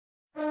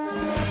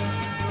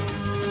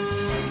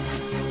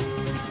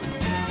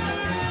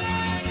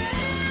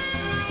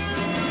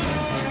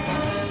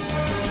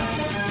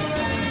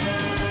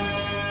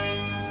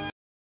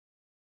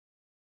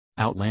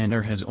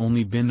Outlander has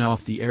only been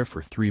off the air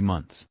for 3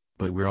 months,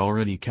 but we're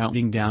already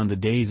counting down the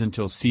days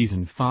until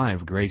Season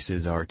 5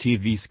 graces our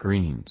TV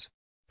screens.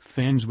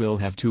 Fans will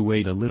have to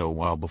wait a little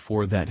while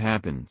before that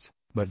happens,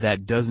 but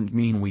that doesn't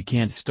mean we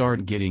can't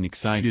start getting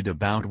excited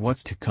about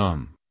what's to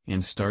come,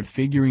 and start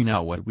figuring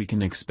out what we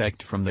can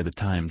expect from the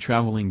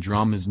time-traveling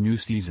drama's new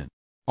season.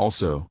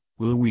 Also,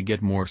 will we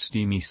get more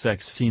steamy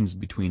sex scenes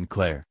between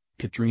Claire,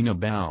 Katrina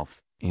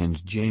Balfe,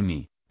 and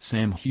Jamie,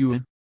 Sam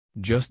Heughan?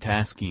 Just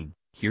asking.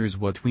 Here's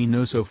what we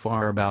know so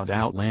far about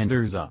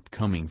Outlander's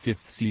upcoming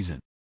 5th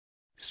season.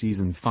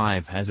 Season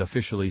 5 has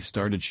officially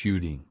started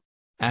shooting.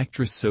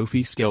 Actress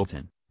Sophie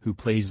Skelton, who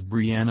plays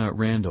Brianna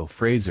Randall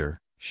Fraser,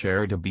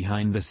 shared a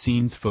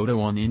behind-the-scenes photo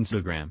on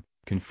Instagram,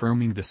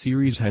 confirming the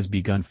series has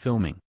begun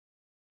filming.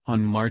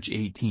 On March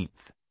 18,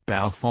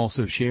 Balfe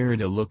also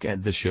shared a look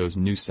at the show's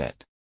new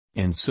set.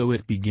 "And so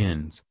it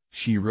begins,"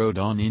 she wrote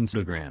on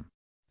Instagram.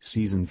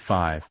 Season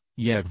 5,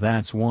 yeah,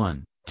 that's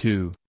 1,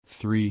 2,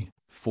 3,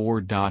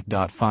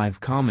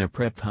 4.5,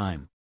 prep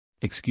time.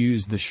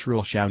 Excuse the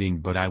shrill shouting,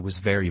 but I was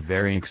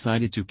very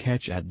excited to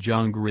catch at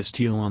John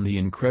Gristeel on the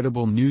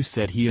incredible new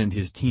set he and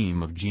his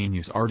team of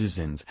genius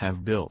artisans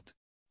have built.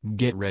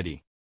 Get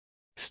ready.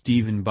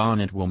 Stephen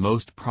Bonnet will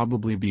most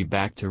probably be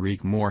back to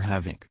wreak more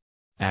havoc.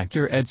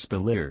 Actor Ed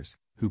Speleers,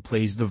 who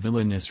plays the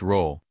villainous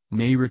role,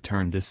 may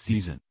return this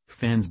season.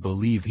 Fans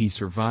believe he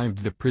survived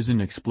the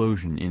prison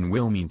explosion in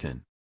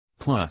Wilmington.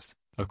 Plus,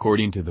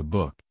 according to the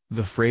book,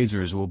 the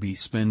Frasers will be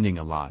spending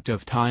a lot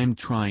of time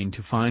trying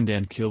to find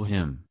and kill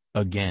him,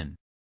 again.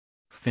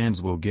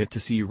 Fans will get to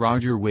see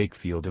Roger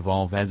Wakefield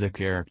evolve as a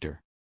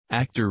character.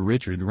 Actor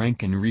Richard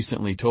Rankin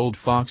recently told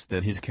Fox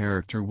that his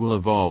character will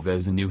evolve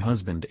as a new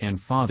husband and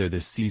father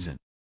this season.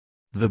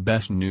 The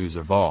best news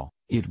of all,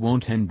 it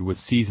won't end with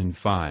Season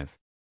 5.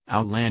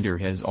 Outlander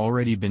has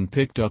already been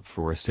picked up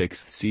for a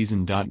 6th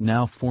season.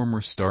 Now former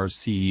Starz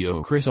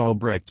CEO Chris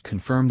Albrecht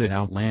confirmed that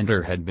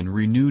Outlander had been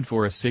renewed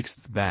for a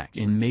 6th back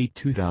in May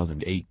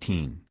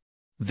 2018.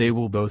 They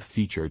will both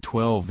feature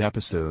 12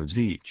 episodes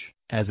each,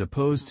 as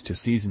opposed to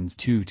Seasons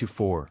 2 to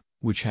 4,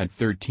 which had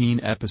 13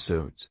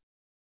 episodes.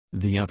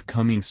 The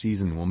upcoming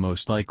season will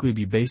most likely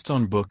be based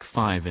on Book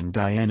 5 in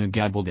Diana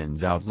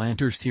Gabaldon's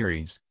Outlander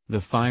series,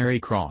 The Fiery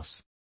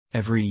Cross.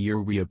 "Every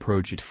year we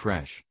approach it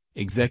fresh,"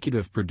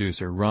 executive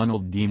producer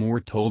Ronald D. Moore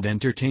told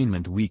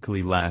Entertainment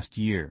Weekly last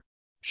year.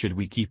 "Should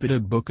we keep it a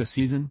book a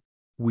season?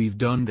 We've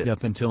done that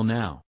up until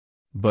now.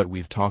 But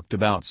we've talked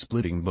about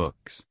splitting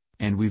books,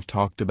 and we've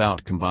talked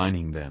about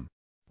combining them.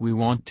 We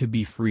want to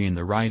be free in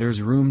the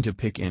writer's room to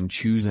pick and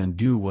choose and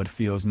do what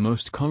feels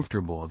most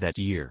comfortable that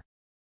year."